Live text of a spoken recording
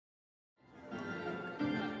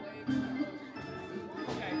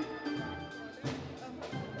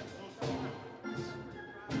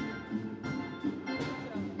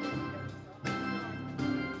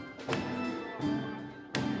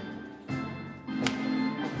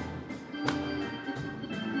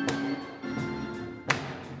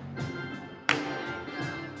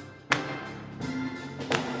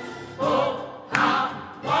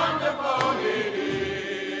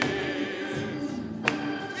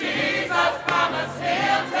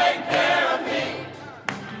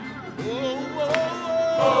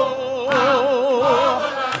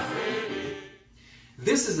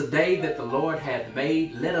is a day that the Lord hath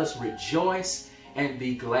made. Let us rejoice and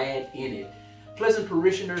be glad in it. Pleasant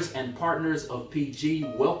parishioners and partners of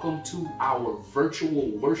PG, welcome to our virtual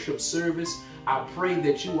worship service. I pray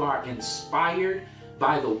that you are inspired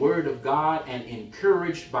by the Word of God and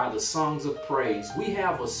encouraged by the songs of praise. We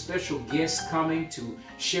have a special guest coming to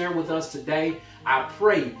share with us today. I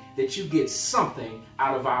pray that you get something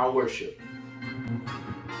out of our worship.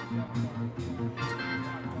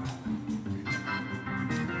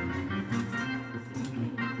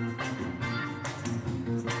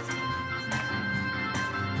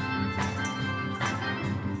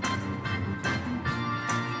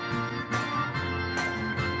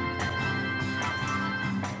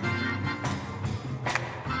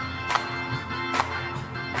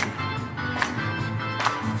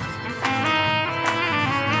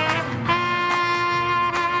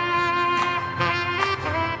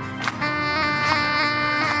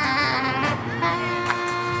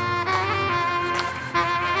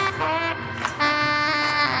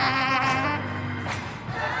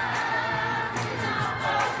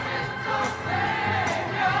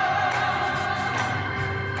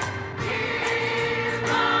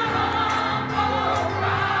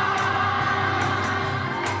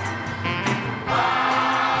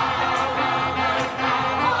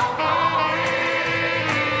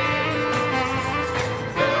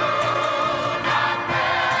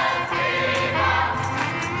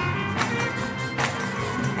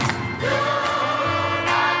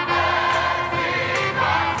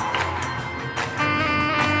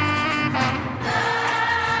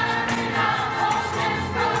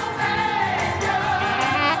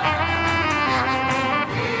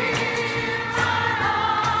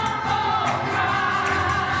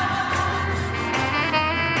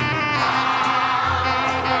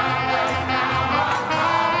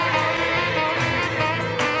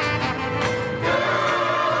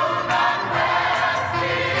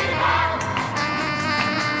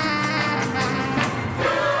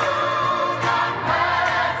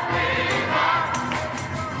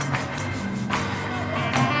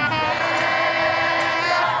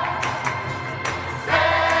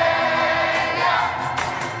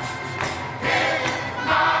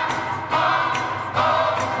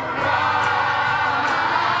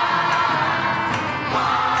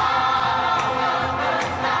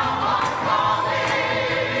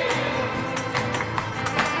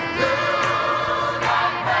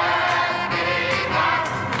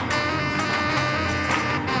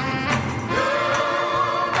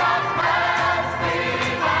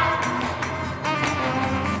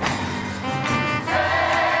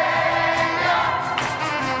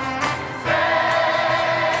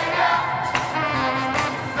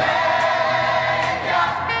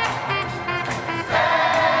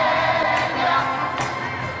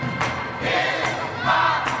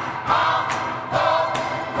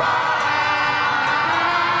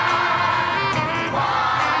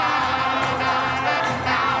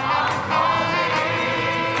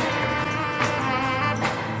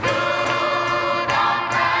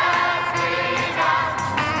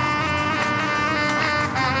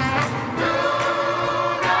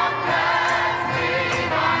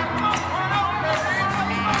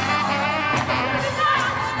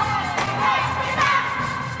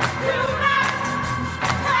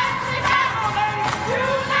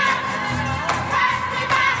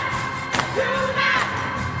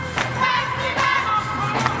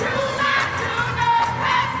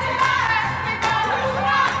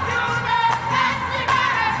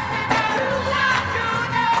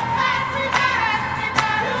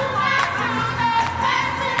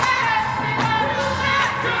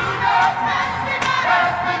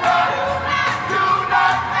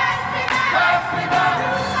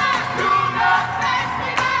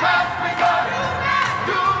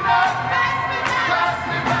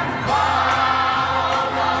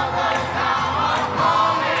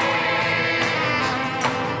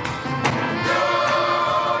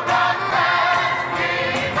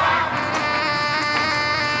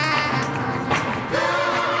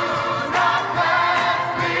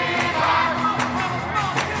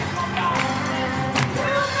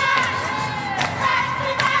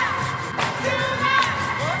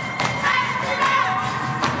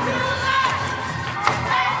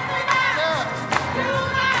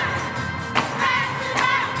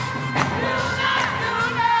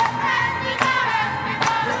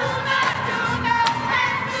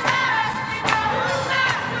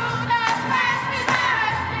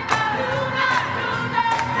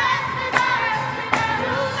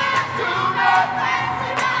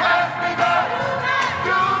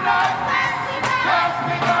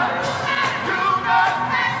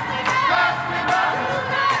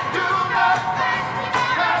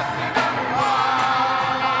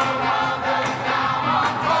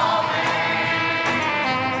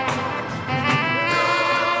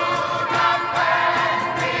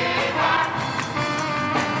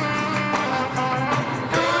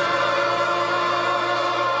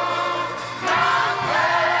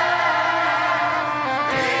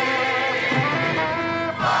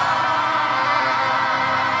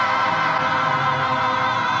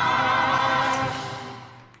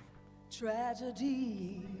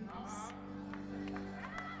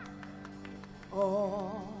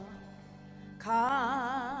 or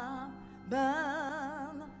commonplace.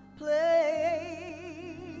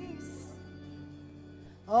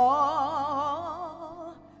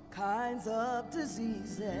 All kinds of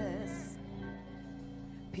diseases.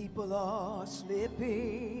 People are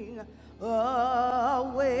slipping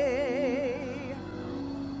away.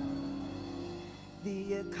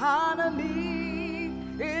 The economy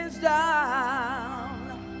is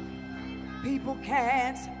down. People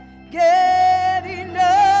can't get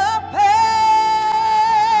enough pay.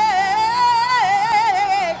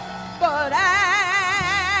 But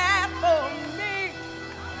as for me,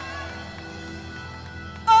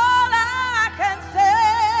 all I can say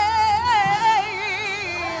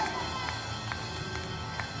is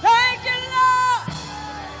thank you, Lord,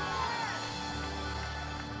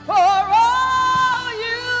 for all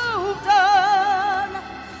you've done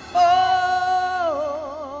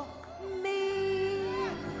for me.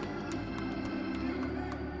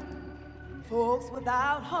 Folks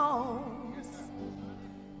without homes,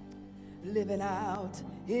 living out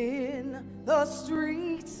in the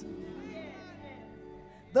streets.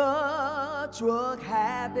 The drug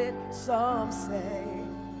habit, some say,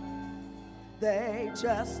 they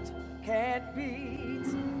just can't beat.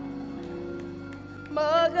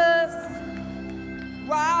 Muggers,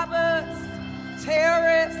 robbers,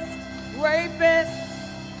 terrorists, rapists.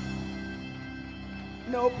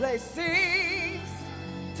 No place seems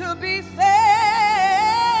to be safe.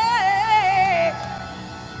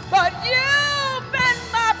 But you've been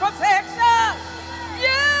my protection.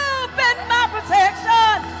 You've been my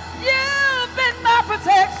protection. You've been my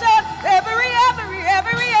protection.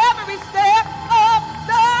 Every step of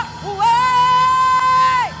the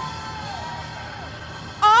way.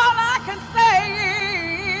 All I can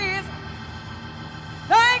say is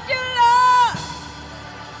thank you, Lord.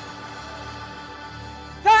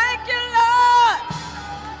 Thank you, Lord.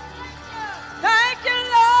 Thank you,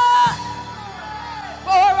 Lord,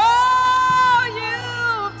 for all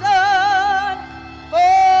you've done for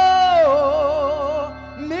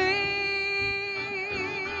me.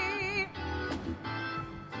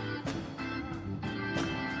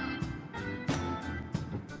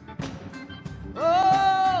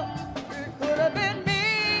 Oh, it could have been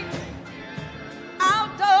me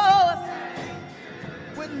outdoors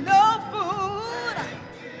with no food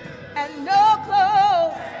and no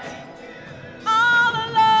clothes, all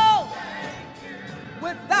alone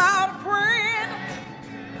without a friend,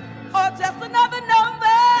 or just another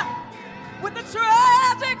number with a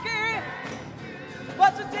tragic end.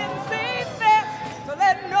 But you didn't see fit to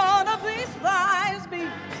let none of these lies be.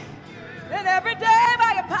 And every day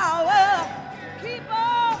by your power,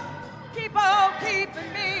 keep on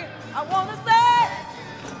keeping me. I want to say,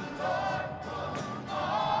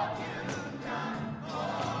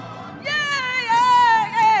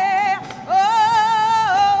 yeah.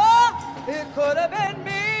 Oh, it could have been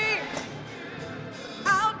me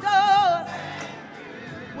outdoors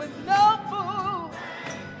with no food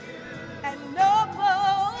and no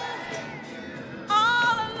clothes,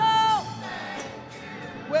 all alone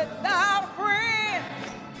without a friend,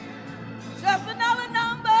 just another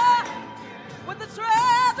number with a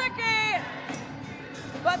tragic end.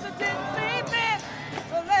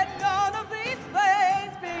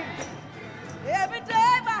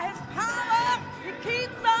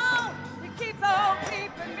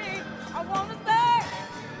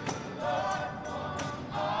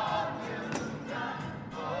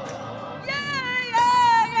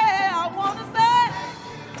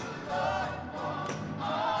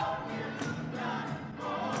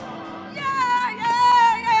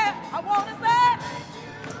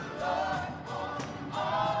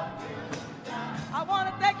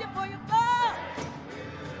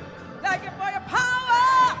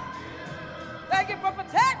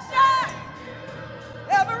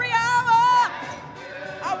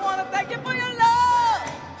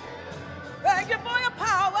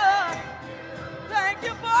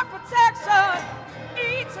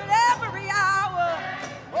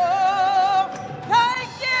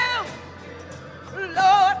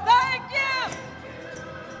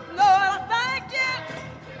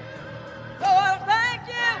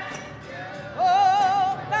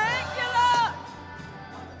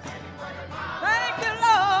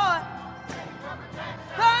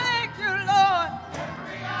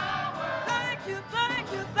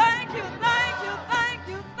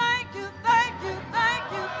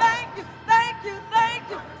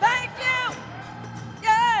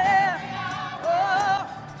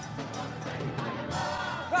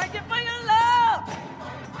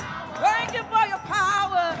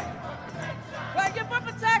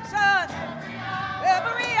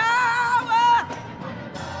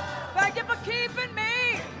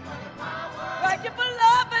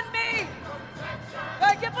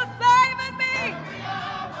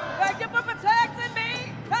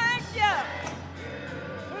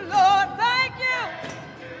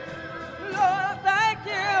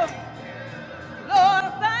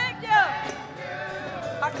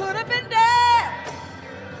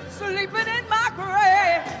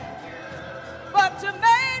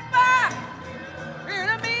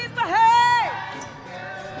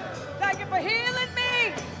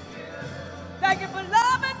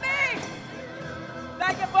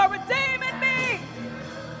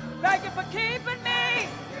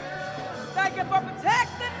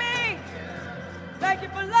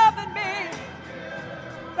 loving me.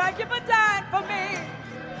 Thank you for dying for me.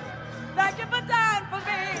 Thank you for dying for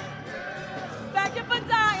me. Thank you for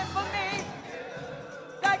dying for me.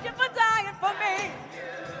 Thank you for dying for me.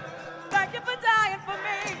 Thank you for dying for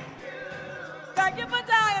me. Thank you for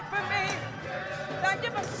dying for me. Thank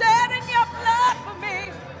you for shedding your blood for me.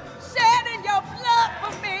 Shedding your blood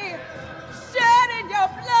for me. Shedding your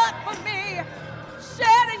blood for me.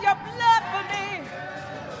 Shedding your blood for me.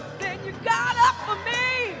 Then you got up for me.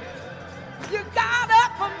 You got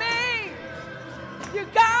up for me. You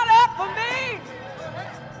got up for me.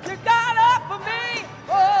 You got up for me.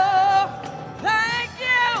 Oh, thank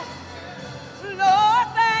you. Lord,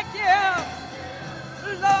 thank you.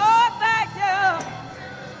 Lord, thank you.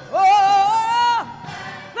 Oh,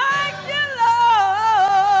 thank you,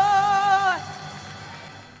 Lord.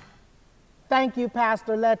 Thank you,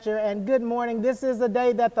 Pastor Letcher, and good morning. This is a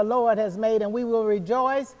day that the Lord has made, and we will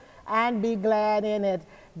rejoice and be glad in it.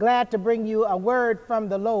 Glad to bring you a word from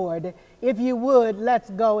the Lord. If you would, let's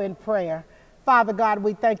go in prayer. Father God,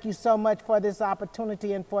 we thank you so much for this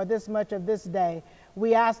opportunity and for this much of this day.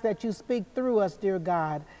 We ask that you speak through us, dear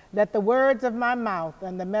God. Let the words of my mouth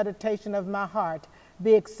and the meditation of my heart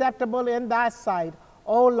be acceptable in thy sight,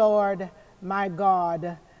 O Lord, my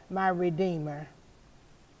God, my Redeemer.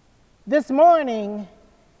 This morning,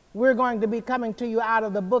 we're going to be coming to you out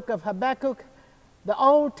of the book of Habakkuk, the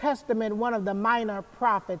Old Testament, one of the minor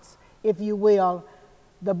prophets, if you will.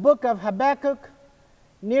 The book of Habakkuk,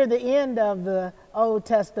 near the end of the Old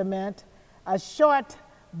Testament, a short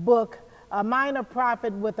book, a minor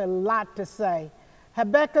prophet with a lot to say.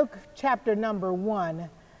 Habakkuk chapter number 1.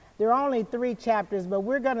 There are only 3 chapters, but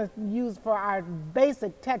we're going to use for our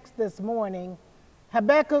basic text this morning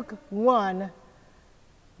Habakkuk 1,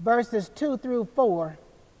 verses 2 through 4.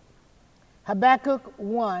 Habakkuk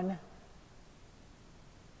 1,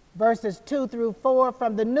 verses 2 through 4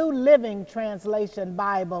 from the New Living Translation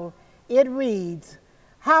Bible. It reads,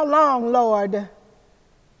 "How long, Lord,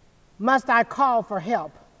 must I call for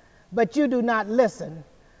help, but you do not listen?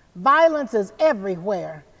 Violence is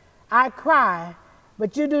everywhere. I cry,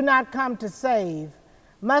 but you do not come to save.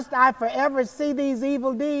 Must I forever see these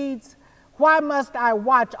evil deeds? Why must I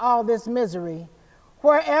watch all this misery?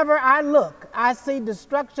 Wherever I look, I see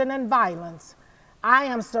destruction and violence. I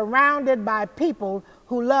am surrounded by people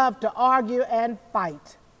who love to argue and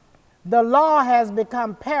fight. The law has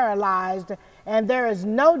become paralyzed, and there is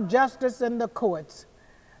no justice in the courts.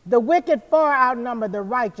 The wicked far outnumber the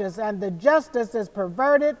righteous, and the justice is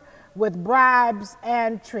perverted with bribes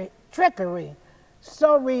and trickery."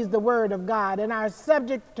 So reads the word of God. And our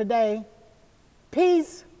subject today,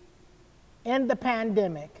 peace in the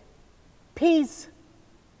pandemic. Peace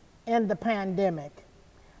in the pandemic.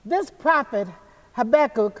 This prophet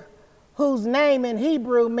Habakkuk, whose name in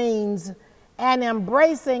Hebrew means an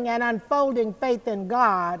embracing and unfolding faith in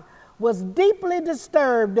God, was deeply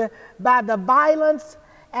disturbed by the violence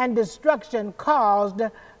and destruction caused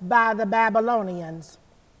by the Babylonians.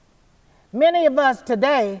 Many of us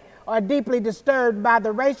today are deeply disturbed by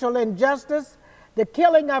the racial injustice, the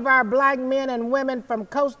killing of our black men and women from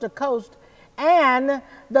coast to coast, and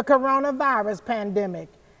the coronavirus pandemic,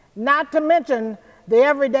 not to mention the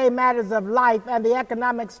everyday matters of life and the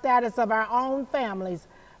economic status of our own families.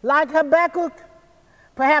 Like Habakkuk,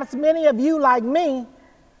 perhaps many of you, like me,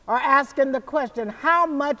 are asking the question, how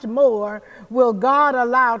much more will God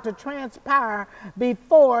allow to transpire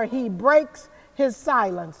before he breaks his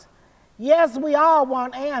silence? Yes, we all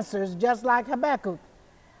want answers, just like Habakkuk.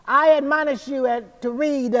 I admonish you to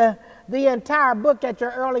read the entire book at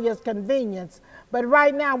your earliest convenience. But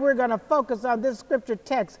right now, we're going to focus on this scripture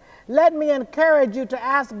text. Let me encourage you to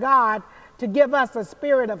ask God to give us a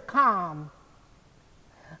spirit of calm,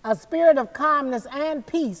 a spirit of calmness and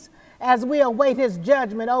peace as we await his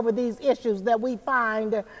judgment over these issues that we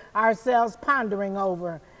find ourselves pondering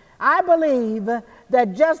over. I believe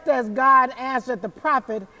that just as God answered the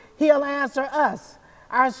prophet, he'll answer us.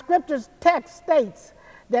 Our scripture text states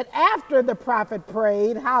that after the prophet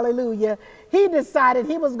prayed, hallelujah, he decided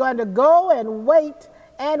he was going to go and wait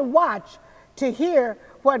and watch to hear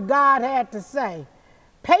what God had to say.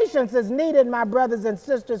 Patience is needed, my brothers and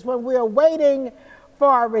sisters, when we're waiting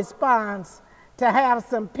for a response to have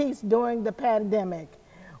some peace during the pandemic.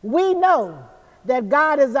 We know that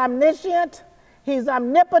God is omniscient, he's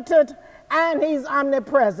omnipotent, and he's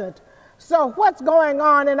omnipresent. So what's going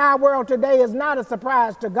on in our world today is not a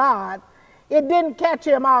surprise to God. It didn't catch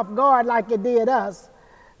him off guard like it did us.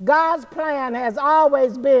 God's plan has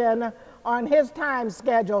always been on his time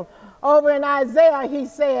schedule. Over in Isaiah, he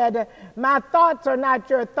said, "My thoughts are not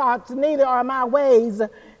your thoughts, neither are my ways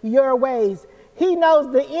your ways." He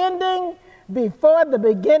knows the ending before the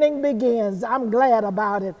beginning begins. I'm glad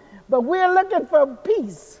about it. But we're looking for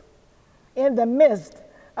peace in the midst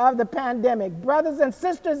of the pandemic. Brothers and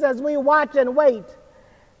sisters, as we watch and wait,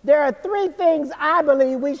 there are three things I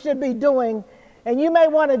believe we should be doing, and you may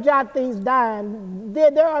want to jot these down.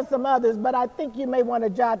 There are some others, but I think you may want to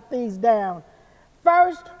jot these down.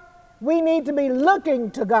 First, we need to be looking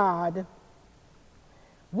to God.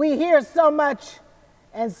 We hear so much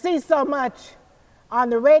and see so much on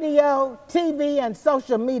the radio, TV, and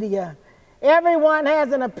social media. Everyone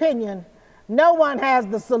has an opinion. No one has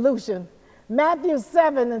the solution. Matthew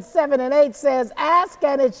 7:7-8 says, "Ask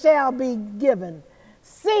and it shall be given.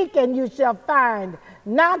 Seek and you shall find.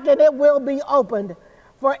 Knock and it will be opened.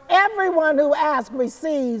 For everyone who asks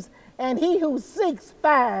receives, and he who seeks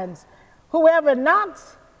finds. Whoever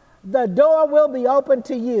knocks, the door will be open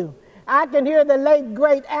to you." I can hear the late,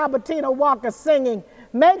 great Albertina Walker singing,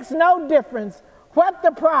 "Makes no difference what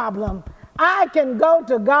the problem, I can go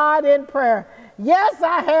to God in prayer. Yes,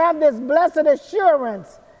 I have this blessed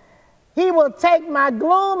assurance. He will take my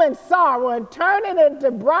gloom and sorrow and turn it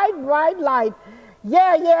into bright, bright light.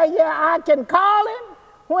 Yeah, I can call him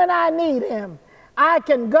when I need him. I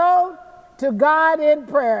can go to God in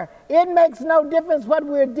prayer." It makes no difference what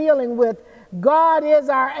we're dealing with. God is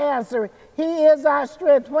our answer. He is our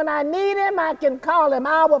strength. When I need him, I can call him.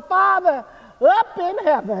 Our Father up in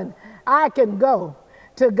heaven, I can go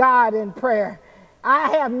to God in prayer. I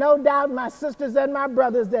have no doubt, my sisters and my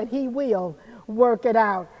brothers, that he will work it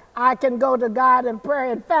out. I can go to God in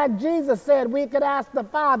prayer. In fact, Jesus said we could ask the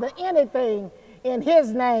Father anything in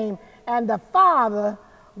his name, and the Father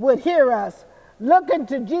would hear us. Looking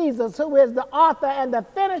to Jesus, who is the author and the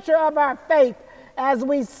finisher of our faith. As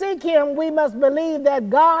we seek him, we must believe that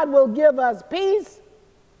God will give us peace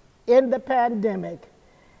in the pandemic.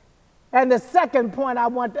 And the second point I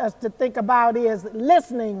want us to think about is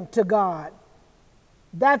listening to God.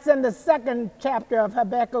 That's in the second chapter of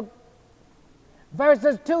Habakkuk,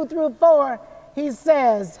 verses 2-4. He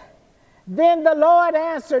says, "Then the Lord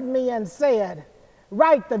answered me and said,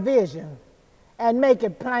 write the vision and make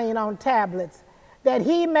it plain on tablets, that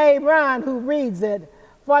he may run who reads it.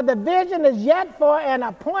 For the vision is yet for an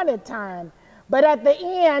appointed time, but at the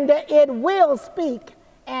end it will speak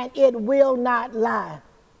and it will not lie.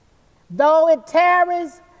 Though it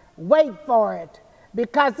tarries, wait for it,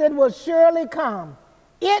 because it will surely come.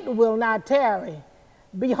 It will not tarry.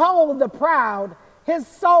 Behold the proud, his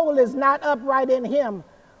soul is not upright in him,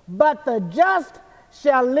 but the just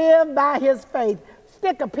shall live by his faith."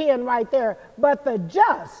 Stick a pin right there. But the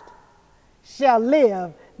just shall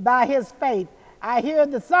live by his faith. I hear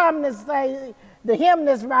the psalmist say, the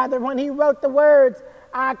hymnist rather, when he wrote the words,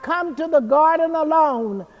 "I come to the garden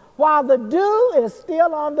alone, while the dew is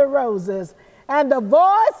still on the roses, and the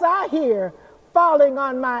voice I hear falling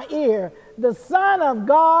on my ear, the Son of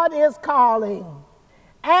God is calling.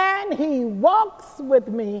 And he walks with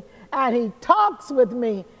me, and he talks with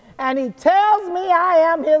me, and he tells me I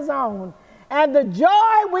am his own. And the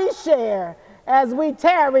joy we share as we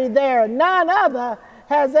tarry there, none other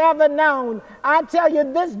has ever known." I tell you,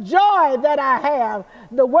 this joy that I have,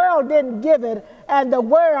 the world didn't give it, and the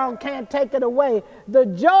world can't take it away. The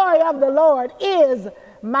joy of the Lord is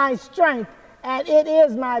my strength, and it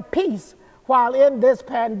is my peace while in this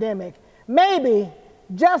pandemic. Maybe,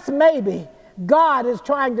 just maybe, God is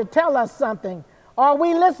trying to tell us something. Are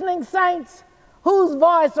we listening, saints? Whose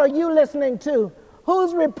voice are you listening to?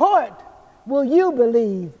 Whose report will you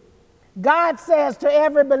believe? God says to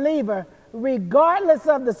every believer, regardless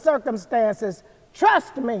of the circumstances,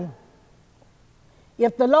 trust me.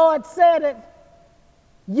 If the Lord said it,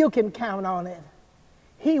 you can count on it.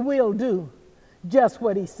 He will do just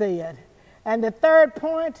what he said. And the third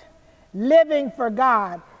point, living for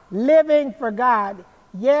God. Living for God.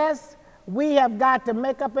 Yes, we have got to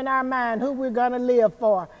make up in our mind who we're going to live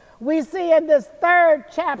for. We see in this third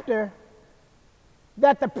chapter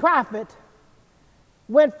that the prophet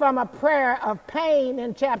went from a prayer of pain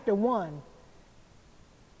in chapter 1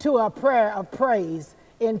 to a prayer of praise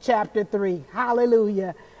in chapter 3.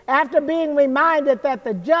 Hallelujah. After being reminded that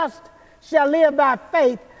the just shall live by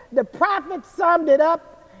faith, the prophet summed it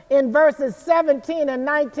up in verses 17 and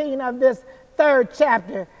 19 of this third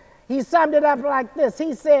chapter. He summed it up like this.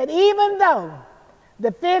 He said, "Even though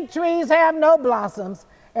the fig trees have no blossoms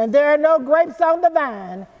and there are no grapes on the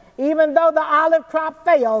vine, even though the olive crop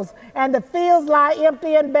fails and the fields lie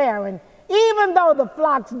empty and barren, even though the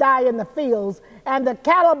flocks die in the fields and the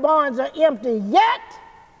cattle barns are empty, yet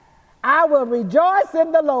I will rejoice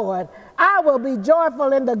in the Lord. I will be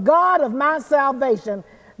joyful in the God of my salvation.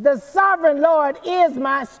 The sovereign Lord is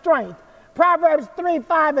my strength." Proverbs 3,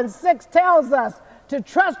 5, and 6 tells us to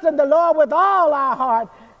trust in the Lord with all our heart,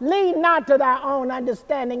 lean not to thy own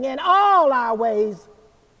understanding, in all our ways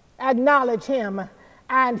acknowledge him,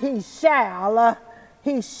 and he shall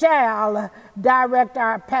direct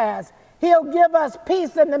our paths. He'll give us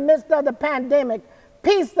peace in the midst of the pandemic,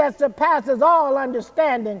 peace that surpasses all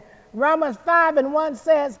understanding. Romans 5:1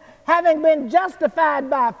 says, having been justified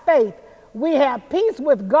by faith, we have peace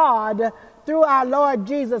with God through our Lord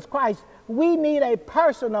Jesus Christ. We need a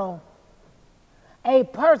personal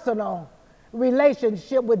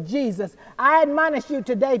relationship with Jesus. I admonish you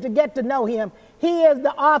today to get to know him. He is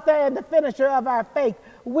the author and the finisher of our faith.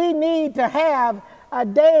 We need to have a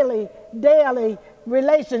daily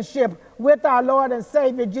relationship with our Lord and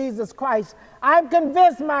Savior Jesus Christ. I'm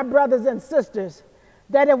convinced, my brothers and sisters,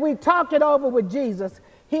 that if we talk it over with Jesus,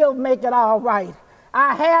 he'll make it all right.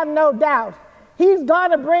 I have no doubt he's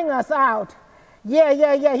going to bring us out.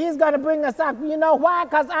 Yeah, he's going to bring us out. You know why?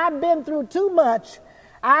 Because I've been through too much.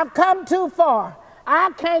 I've come too far.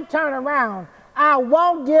 I can't turn around. I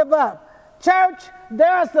won't give up. Church,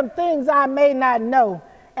 there are some things I may not know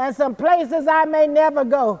and some places I may never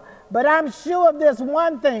go, but I'm sure of this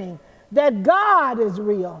one thing, that God is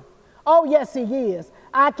real. Oh, yes, he is.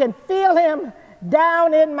 I can feel him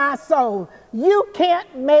down in my soul. You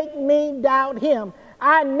can't make me doubt him.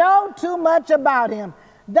 I know too much about him.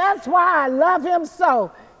 That's why I love him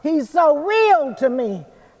so. He's so real to me.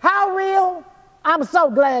 How real? I'm so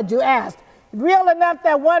glad you asked. Real enough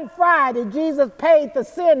that one Friday, Jesus paid the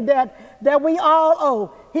sin debt that we all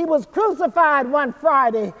owe. He was crucified one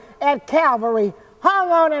Friday at Calvary,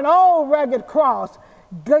 hung on an old rugged cross.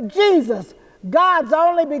 Jesus, God's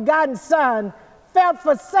only begotten Son, felt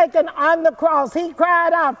forsaken on the cross. He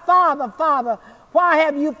cried out, Father, Father, why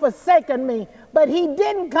have you forsaken me? But he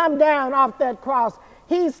didn't come down off that cross.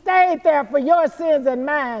 He stayed there for your sins and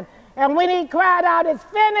mine. And when he cried out, it's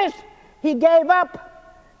finished, he gave up.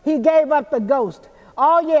 He gave up the ghost.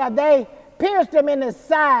 Oh, yeah, they pierced him in his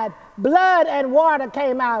side. Blood and water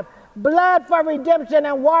came out. Blood for redemption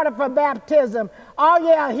and water for baptism. Oh,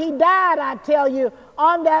 yeah, he died, I tell you,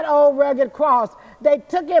 on that old rugged cross. They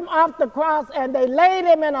took him off the cross and they laid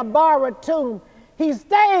him in a borrowed tomb. He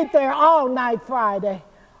stayed there all night Friday,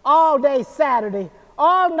 all day Saturday,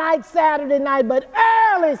 all night Saturday night, but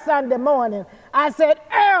early Sunday morning, I said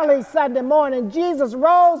early Sunday morning, Jesus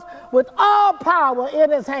rose with all power in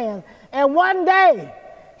his hands. And one day,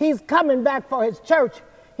 he's coming back for his church.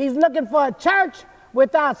 He's looking for a church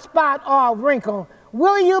without spot or wrinkle.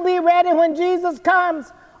 Will you be ready when Jesus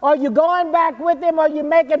comes? Are you going back with him? Are you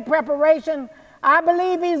making preparation? I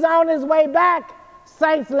believe he's on his way back.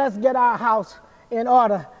 Saints, let's get our house in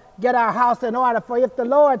order. Get our house in order. For if the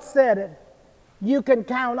Lord said it, you can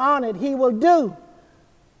count on it. He will do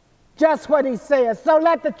just what he says. So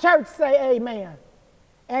let the church say amen.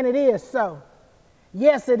 And it is so.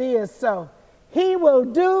 Yes, it is so. He will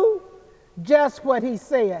do just what he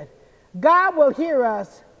said. God will hear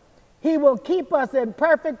us. He will keep us in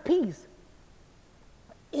perfect peace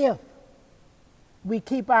if we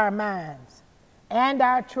keep our minds and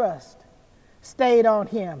our trust stayed on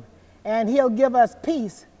him. And he'll give us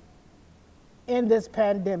peace in this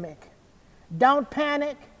pandemic. Don't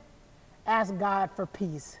panic. Ask God for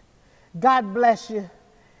peace. God bless you.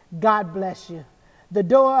 God bless you. The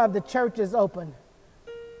door of the church is open.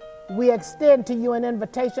 We extend to you an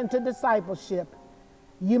invitation to discipleship.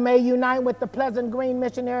 You may unite with the Pleasant Green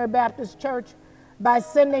Missionary Baptist Church by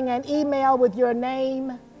sending an email with your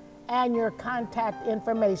name and your contact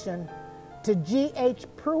information to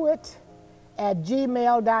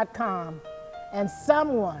ghpruitt@gmail.com, and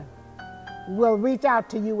someone will reach out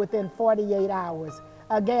to you within 48 hours.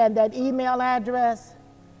 Again, that email address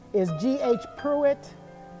is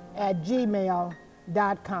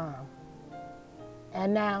ghpruitt@gmail.com.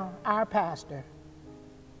 And now, our pastor,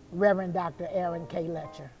 Reverend Dr. Aaron K.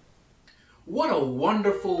 Letcher. What a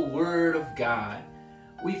wonderful word of God.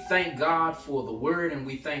 We thank God for the word, and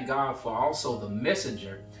we thank God for also the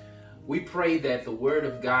messenger. We pray that the word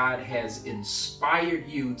of God has inspired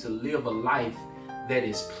you to live a life that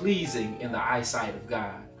is pleasing in the eyesight of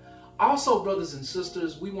God. Also, brothers and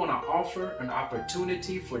sisters, we want to offer an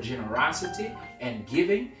opportunity for generosity and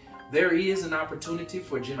giving. There is an opportunity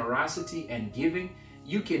for generosity and giving.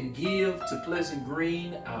 You can give to Pleasant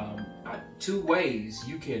Green two ways.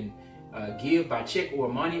 You can give by check or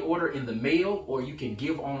money order in the mail, or you can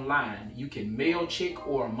give online. You can mail check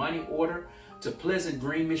or money order to Pleasant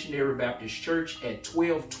Green Missionary Baptist Church at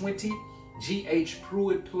 1220 G.H.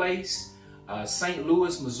 Pruitt Place, St.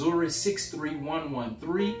 Louis, Missouri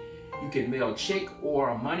 63113. You can mail check or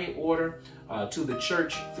a money order to the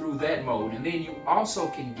church through that mode. And then you also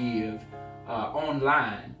can give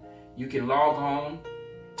online. You can log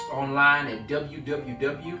online at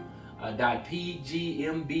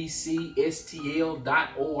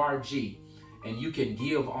www.pgmbcstl.org, and you can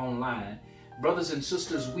give online. Brothers and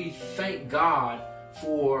sisters, we thank God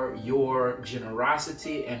for your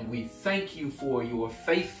generosity, and we thank you for your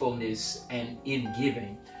faithfulness and in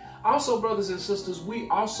giving. Also, brothers and sisters, we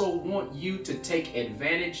also want you to take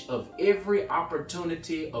advantage of every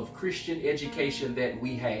opportunity of Christian education that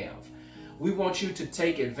we have. We want you to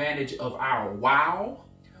take advantage of our WOW,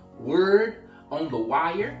 Word on the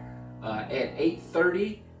Wire, at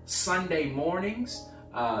 8:30 Sunday mornings.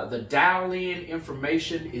 The dial-in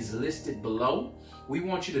information is listed below. We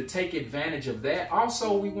want you to take advantage of that.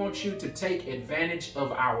 Also, we want you to take advantage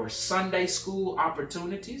of our Sunday school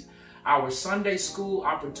opportunities. Our Sunday school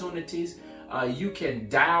opportunities, you can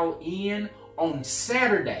dial in on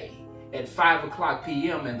Saturday at 5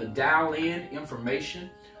 p.m. and the dial-in information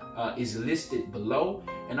is listed below.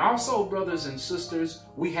 And also, brothers and sisters,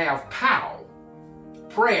 we have POW,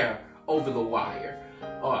 Prayer Over the Wire,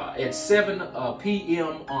 at 7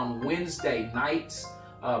 p.m. on Wednesday nights.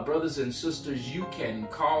 Brothers and sisters, you can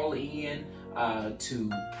call in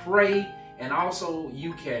to pray, and also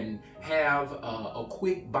you can have a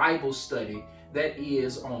quick Bible study that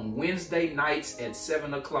is on Wednesday nights at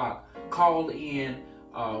 7 o'clock. Call in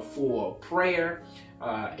for prayer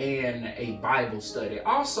and a Bible study.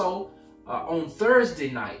 Also, on Thursday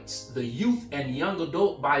nights, the Youth and Young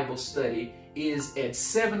Adult Bible Study is at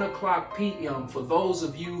 7 p.m. For those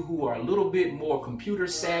of you who are a little bit more computer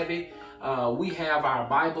savvy, we have our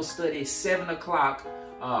Bible study 7 o'clock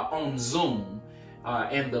on Zoom.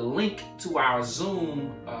 And the link to our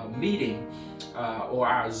Zoom meeting or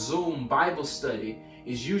our Zoom Bible study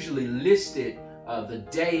is usually listed the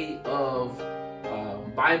day of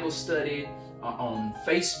Bible study on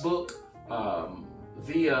Facebook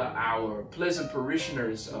via our Pleasant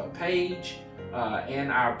Parishioners page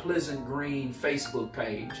and our Pleasant Green Facebook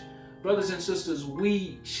page. Brothers and sisters,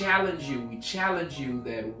 we challenge you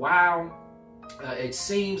that while it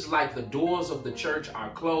seems like the doors of the church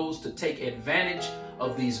are closed, to take advantage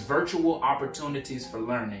of these virtual opportunities for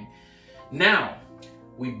learning. Now,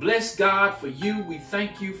 we bless God for you. We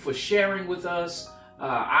thank you for sharing with us.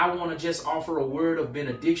 I want to just offer a word of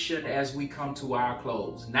benediction as we come to our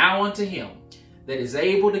close. Now unto him that is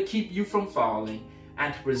able to keep you from falling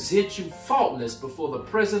and to present you faultless before the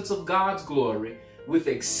presence of God's glory with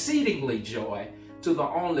exceedingly joy, to the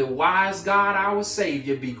only wise God, our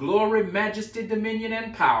Savior, be glory, majesty, dominion,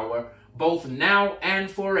 and power, both now and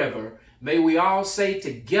forever. May we all say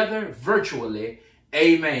together virtually,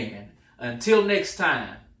 amen. Until next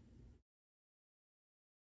time,